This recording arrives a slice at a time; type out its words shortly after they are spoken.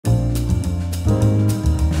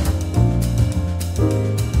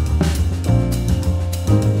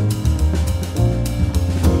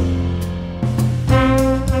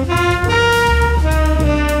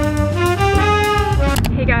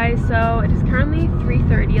currently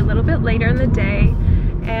 3:30, a little bit later in the day,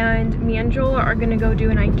 and me and Joel are gonna go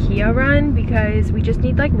do an IKEA run because we just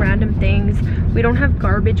need like random things. We don't have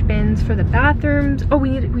garbage bins for the bathrooms. Oh,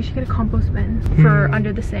 we should get a compost bin for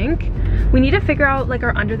under the sink. We need to figure out like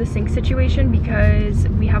our under the sink situation because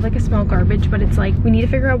we have like a small garbage, but it's like we need to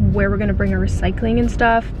figure out where we're gonna bring our recycling and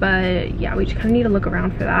stuff. But yeah, we just kind of need to look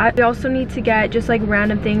around for that. We also need to get just like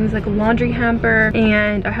random things like a laundry hamper,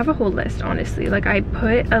 and I have a whole list, honestly. Like I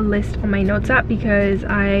put a list on my notes app because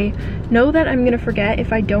I know that I'm gonna forget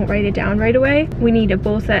if I don't write it down right away. We need a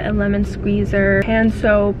bowl set, a lemon squeezer, hand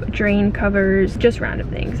soap, drain covers, just random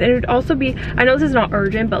things. And it would also be, I know this is not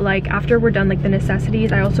urgent, but like after we're done like the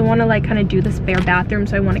necessities, I also want to like kind of do the spare bathroom,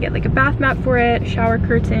 so I want to get like a bath mat for it, a shower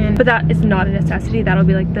curtain, but that is not a necessity. That'll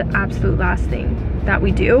be like the absolute last thing that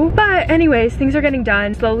we do. But anyways, things are getting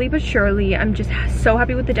done slowly but surely. I'm just so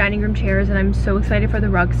happy with the dining room chairs, and I'm so excited for the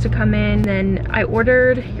rugs to come in. Then I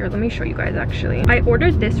ordered, here, let me show you guys actually. I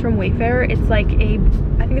ordered this from Wayfair. It's like a,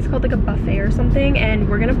 I think it's called like a buffet or something, and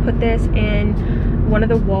we're gonna put this in one of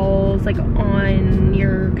the walls like on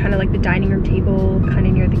your kind of like the dining room table, kind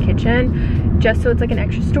of near the kitchen, just so it's like an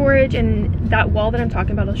extra storage. And that wall that I'm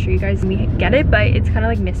talking about, I'll show you guys when we get it, but it's kind of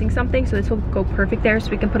like missing something, so this will go perfect there,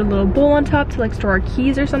 so we can put a little bowl on top to like store our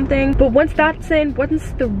keys or something. But once that's in,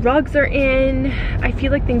 once the rugs are in, I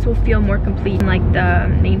feel like things will feel more complete in like the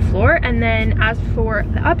main floor. And then as for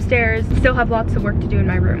the upstairs, still have lots of work to do in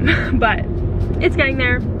my room but it's getting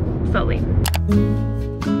there slowly.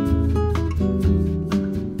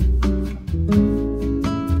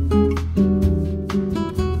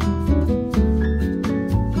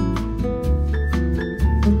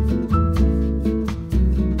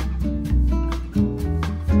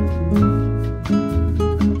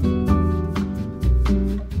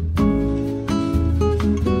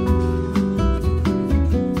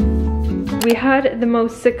 We had the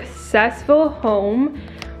most successful home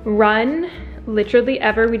run literally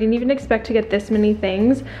ever. We didn't even expect to get this many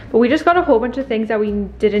things, but we just got a whole bunch of things that we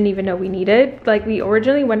didn't even know we needed. Like we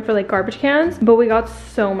originally went for like garbage cans, but we got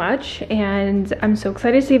so much, and I'm so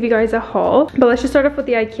excited to give you guys a haul. But let's just start off with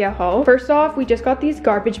the IKEA haul. First off, we just got these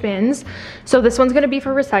garbage bins. So this one's gonna be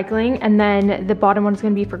for recycling, and then the bottom one's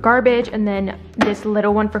gonna be for garbage, and then this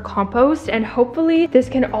little one for compost. And hopefully this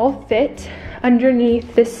can all fit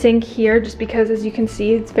underneath this sink here, just because as you can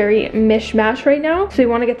see it's very mishmash right now, so we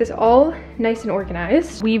want to get this all nice and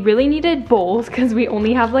organized. We really needed bowls because we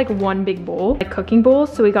only have like one big bowl, like cooking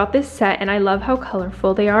bowls, so we got this set, and I love how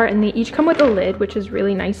colorful they are, and they each come with a lid, which is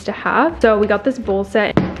really nice to have. So we got this bowl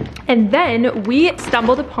set, and then we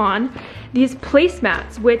stumbled upon these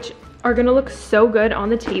placemats, which are gonna look so good on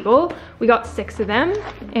the table. We got 6 of them,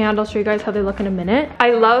 and I'll show you guys how they look in a minute.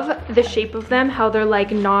 I love the shape of them, how they're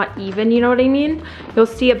like not even, you know what I mean? You'll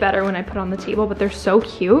see it better when I put on the table, but they're so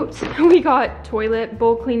cute. We got toilet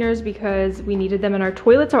bowl cleaners because we needed them, and our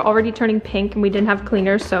toilets are already turning pink and we didn't have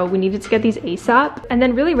cleaners, so we needed to get these ASAP. And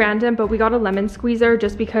then really random, but we got a lemon squeezer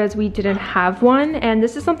just because we didn't have one, and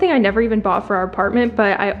this is something I never even bought for our apartment,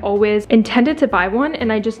 but I always intended to buy one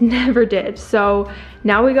and I just never did. So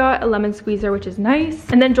now we got a lemon squeezer, which is nice.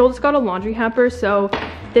 And then Joel just got a laundry hamper, so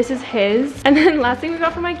this is his. And then last thing we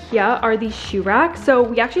got from IKEA are these shoe racks. So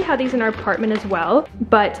we actually had these in our apartment as well,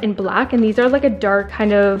 but in black, and these are like a dark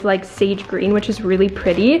kind of like sage green, which is really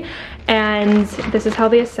pretty. And this is how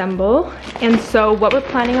they assemble. And so what we're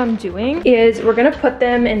planning on doing is we're gonna put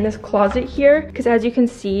them in this closet here, because as you can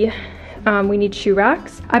see, we need shoe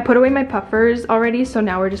racks. I put away my puffers already, so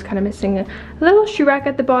now we're just kind of missing a little shoe rack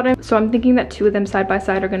at the bottom. So I'm thinking that 2 of them side by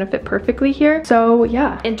side are gonna fit perfectly here. So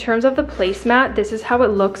yeah, in terms of the placemat, this is how it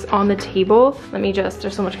looks on the table. Let me just,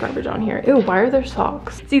 there's so much garbage on here. Ew, why are there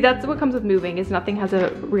socks? See, that's what comes with moving, is nothing has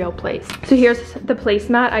a real place. So here's the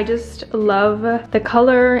placemat. I just love the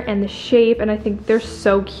color and the shape, and I think they're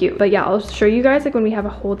so cute. But yeah, I'll show you guys like when we have a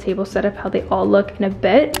whole table set up how they all look in a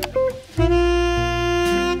bit.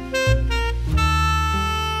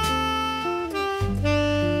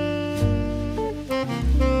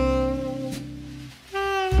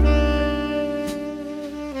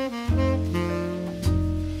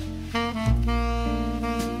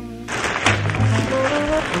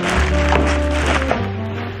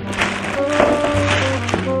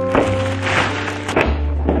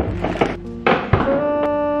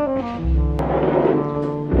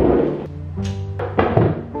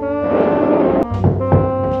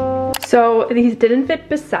 So these didn't fit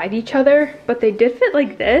beside each other, but they did fit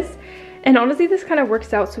like this. And honestly, this kind of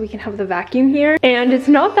works out so we can have the vacuum here. And it's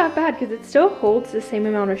not that bad because it still holds the same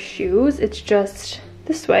amount of shoes. It's just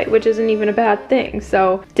this way, which isn't even a bad thing.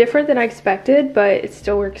 So different than I expected, but it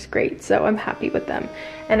still works great. So I'm happy with them.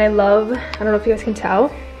 And I love, I don't know if you guys can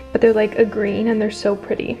tell, but they're like a green and they're so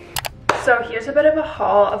pretty. So here's a bit of a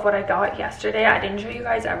haul of what I got yesterday. I didn't show you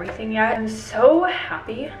guys everything yet. I'm so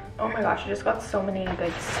happy. Oh my gosh, I just got so many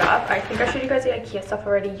good stuff. I think I showed you guys the IKEA stuff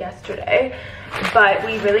already yesterday, but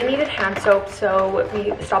we really needed hand soap, so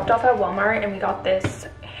we stopped off at Walmart and we got this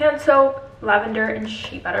hand soap, lavender and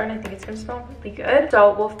shea butter, and I think it's gonna smell really good.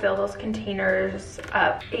 So we'll fill those containers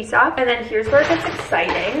up ASAP. And then here's where it gets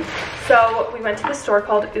exciting. So we went to the store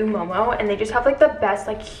called Umomo, and they just have like the best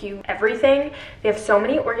like cute everything. They have so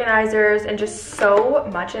many organizers and just so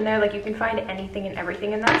much in there. Like you can find anything and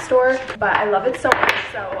everything in that store, but I love it so much.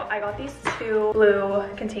 So I got these 2 blue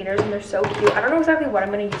containers and they're so cute. I don't know exactly what I'm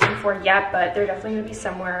gonna use them for yet, but they're definitely gonna be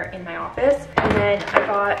somewhere in my office. And then I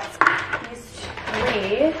got these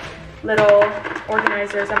 3 little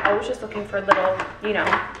organizers. I'm always just looking for little, you know,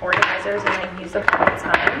 organizers, and I use them all the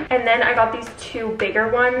time. And then I got these 2 bigger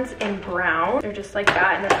ones in brown. They're just like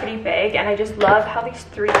that and they're pretty big, and I just love how these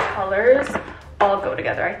 3 colors all go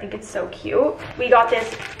together. I think it's so cute. We got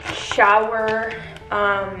this shower,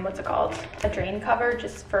 what's it called? A drain cover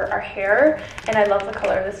just for our hair, and I love the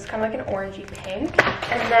color. This is kind of like an orangey pink.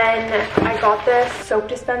 And then I got this soap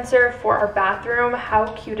dispenser for our bathroom. How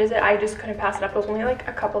cute is it? I just couldn't pass it up. It was only like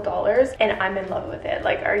a couple dollars and I'm in love with it.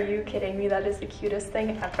 Like, are you kidding me? That is the cutest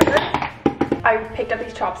thing ever. I picked up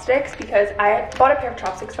these chopsticks because I bought a pair of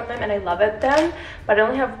chopsticks from them and I love them, but I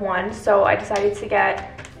only have one, so I decided to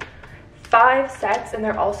get 5 sets, and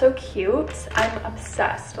they're all so cute. I'm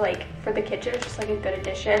obsessed. Like, for the kitchen, it's just like a good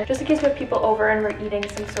addition, just in case we have people over and we're eating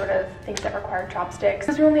some sort of things that require chopsticks,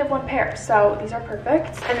 because we only have 1 pair, so these are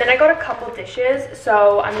perfect. And then I got a couple dishes,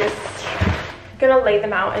 so I'm just gonna lay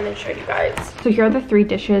them out and then show you guys. So here are the 3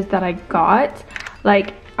 dishes that I got.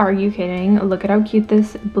 Like, are you kidding? Look at how cute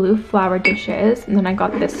this blue flower dish is. And then I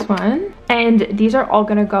got this one, and these are all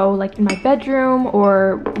gonna go like in my bedroom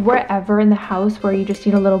or wherever in the house where you just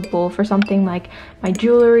need a little bowl for something like my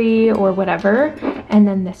jewelry or whatever. And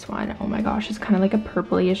then this one, oh my gosh, it's kind of like a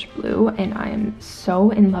purplyish blue, and I am so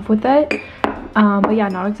in love with it. But yeah,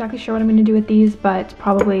 not exactly sure what I'm gonna do with these, but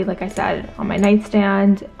probably, like I said, on my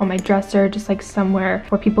nightstand, on my dresser, just like somewhere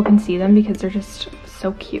where people can see them because they're just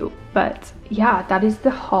so cute. But yeah, that is the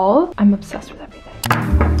haul. I'm obsessed with everything.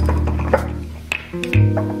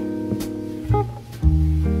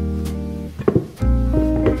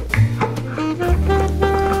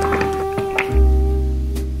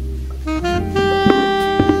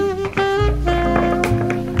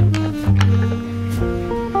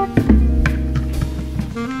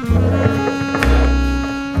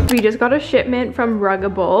 We just got a shipment from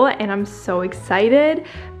Ruggable, and I'm so excited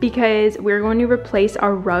because we're going to replace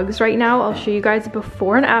our rugs right now. I'll show you guys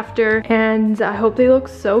before and after, and I hope they look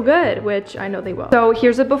so good, which I know they will. So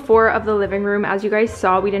here's a before of the living room. As you guys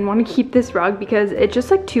saw, we didn't want to keep this rug because it's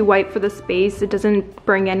just like too white for the space. It doesn't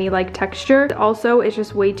bring any like texture. Also, it's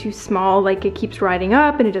just way too small. Like, it keeps riding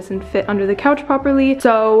up and it doesn't fit under the couch properly.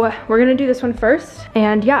 So we're gonna do this one first.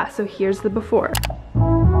 And yeah, so here's the before.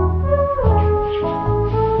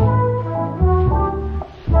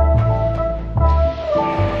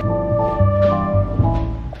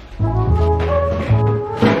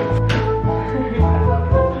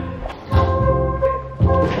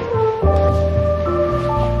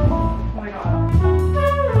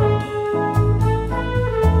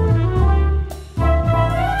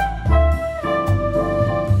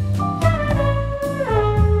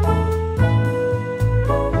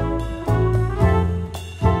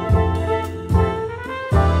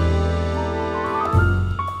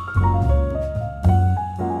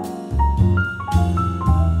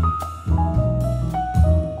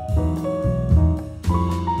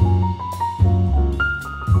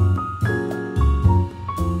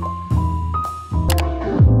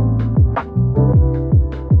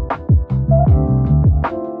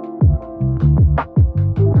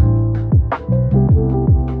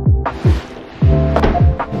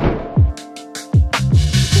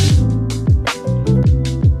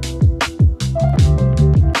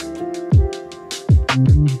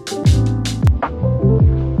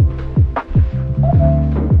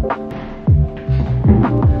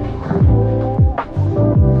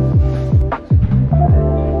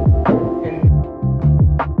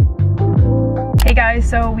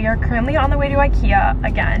 So we are currently on the way to IKEA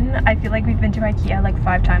again. I feel like we've been to IKEA like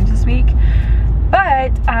 5 times this week.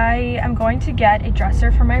 But I am going to get a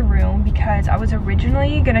dresser for my room because I was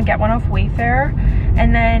originally gonna get one off Wayfair,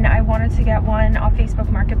 and then I wanted to get one off Facebook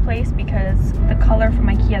Marketplace because the color from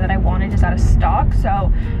IKEA that I wanted is out of stock. So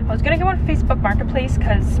I was gonna get one off Facebook Marketplace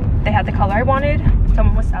because they had the color I wanted.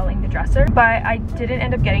 Someone was selling the dresser, but I didn't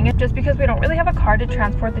end up getting it just because we don't really have a car to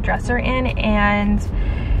transport the dresser in, and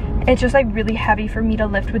It's just like really heavy for me to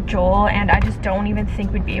lift with Joel, and I just don't even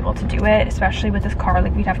think we'd be able to do it, especially with this car.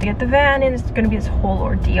 Like, we'd have to get the van and it's gonna be this whole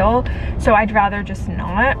ordeal. So I'd rather just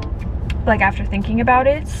not, like, after thinking about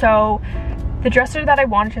it. So the dresser that I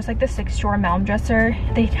want is just like the 6-drawer Malm dresser.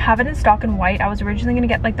 They have it in stock in white. I was originally gonna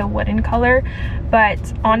get like the wooden color,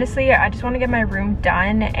 but honestly I just want to get my room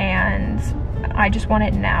done and I just want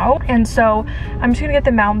it now. And so I'm just gonna get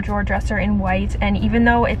the Malm drawer dresser in white, and even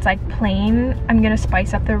though it's like plain, I'm gonna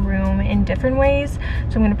spice up the room in different ways.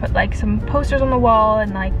 So I'm gonna put like some posters on the wall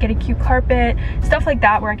and like get a cute carpet, stuff like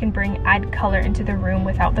that, where I can add color into the room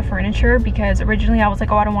without the furniture, because originally I was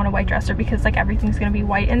like, oh, I don't want a white dresser because like everything's gonna be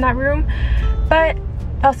white in that room. But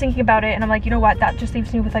I was thinking about it and I'm like, you know what, that just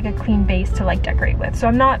leaves me with like a clean base to like decorate with. So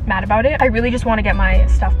I'm not mad about it. I really just want to get my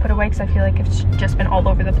stuff put away because I feel like it's just been all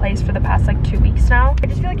over the place for the past like 2 weeks now. I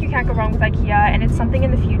just feel like you can't go wrong with IKEA, and it's something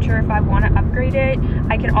in the future, if I want to upgrade it,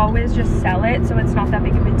 I can always just sell it, so it's not that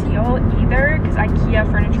big of a deal either, because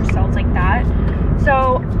IKEA furniture sells like that.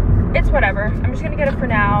 So it's whatever. I'm just gonna get it for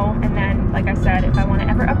now, and then like I said, if I want to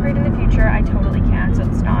ever upgrade in the future, I totally can, so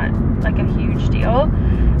it's not like a huge deal.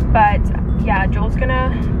 But yeah, Joel's gonna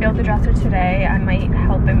build the dresser today. I might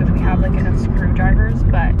help him if we have like enough screwdrivers,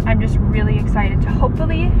 but I'm just really excited to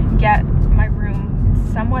hopefully get my room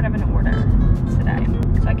somewhat of an order today,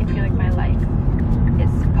 so I can feel like my life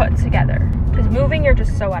is put together, because moving, you're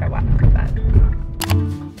just so out of whack with that.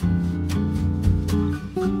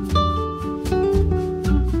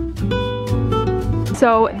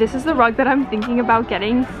 So this is the rug that I'm thinking about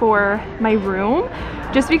getting for my room,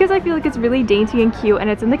 just because I feel like it's really dainty and cute, and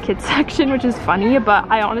it's in the kids section, which is funny, but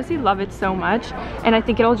I honestly love it so much, and I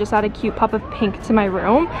think it'll just add a cute pop of pink to my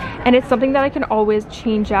room, and it's something that I can always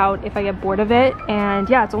change out if I get bored of it. And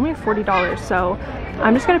yeah, it's only $40, so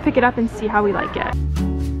I'm just gonna pick it up and see how we like it.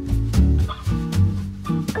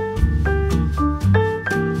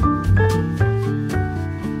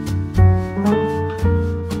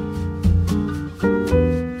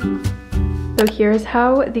 So here's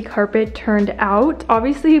how the carpet turned out.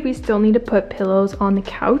 Obviously, we still need to put pillows on the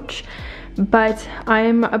couch, but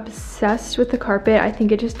I'm obsessed with the carpet. I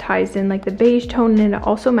think it just ties in like the beige tone, and it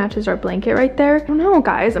also matches our blanket right there. I don't know,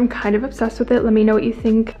 guys, I'm kind of obsessed with it. Let me know what you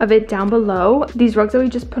think of it down below. These rugs that we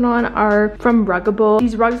just put on are from Ruggable.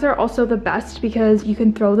 These rugs are also the best because you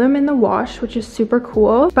can throw them in the wash, which is super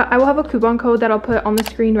cool. But I will have a coupon code that I'll put on the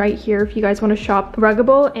screen right here if you guys want to shop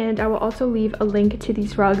Ruggable, and I will also leave a link to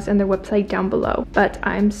these rugs and their website down below. But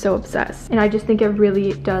I'm so obsessed, and I just think it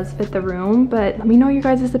really does fit the room. But let me know your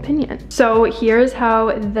guys' opinion. So here's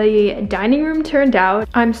how the dining room turned out.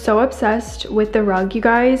 I'm so obsessed with the rug, you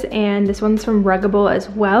guys, and this one's from Ruggable as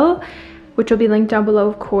well, which will be linked down below,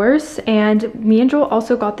 of course. And me and Joel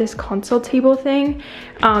also got this console table thing,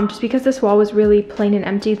 just because this wall was really plain and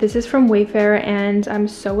empty. This is from Wayfair, and I'm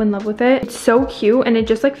so in love with it. It's so cute, and it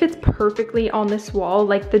just like fits perfectly on this wall.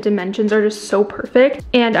 Like, the dimensions are just so perfect,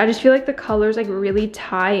 and I just feel like the colors like really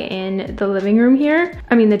tie in the living room here.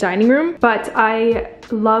 I mean the dining room. But I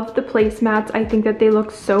love the placemats. I think that they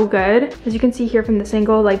look so good. As you can see here from this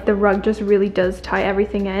angle, like the rug just really does tie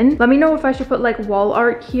everything in. Let me know if I should put like wall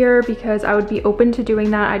art here, because I would be open to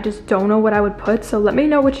doing that. I just don't know what I would put, so let me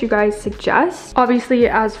know what you guys suggest. Obviously,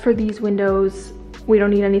 as for these windows, we don't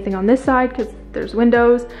need anything on this side because there's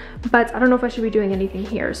windows, but I don't know if I should be doing anything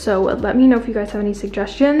here, so let me know if you guys have any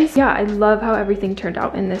suggestions. Yeah, I love how everything turned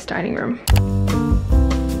out in this dining room.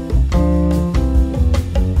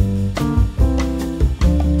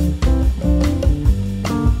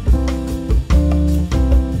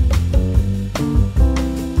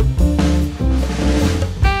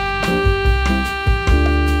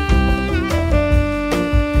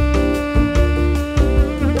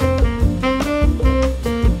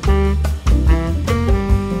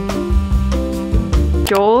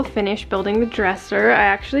 Joel finished building the dresser. I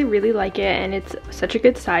actually really like it, and it's such a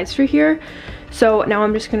good size for here. So now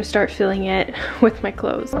I'm just gonna start filling it with my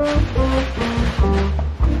clothes.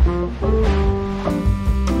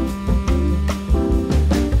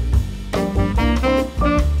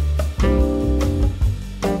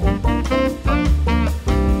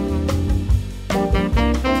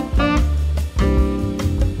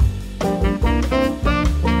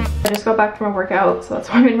 I just got back from a workout, so that's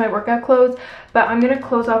why I'm in my workout clothes. But I'm gonna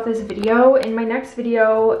close off this video. In my next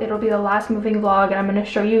video, it'll be the last moving vlog, and I'm gonna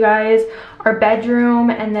show you guys our bedroom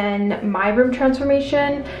and then my room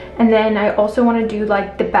transformation. And then I also want to do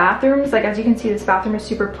like the bathrooms. Like, as you can see, this bathroom is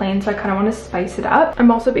super plain, so I kind of want to spice it up. I'm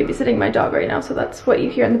also babysitting my dog right now, so that's what you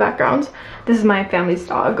hear in the background. This is my family's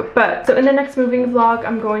dog. But so in the next moving vlog,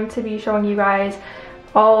 I'm going to be showing you guys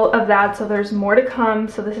all of that, so there's more to come.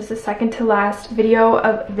 So this is the second to last video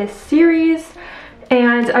of this series,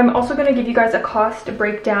 And I'm also going to give you guys a cost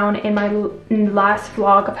breakdown in my last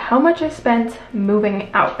vlog of how much I spent moving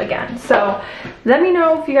out again. So let me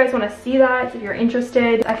know if you guys want to see that, if you're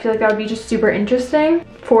interested. I feel like that would be just super interesting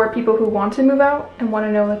for people who want to move out and want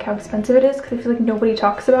to know like how expensive it is, because I feel like nobody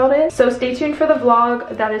talks about it. So stay tuned for the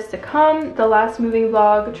vlog that is to come, the last moving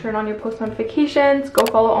vlog. Turn on your post notifications, go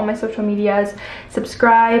follow all my social medias,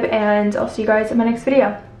 subscribe, and I'll see you guys in my next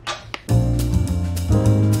video.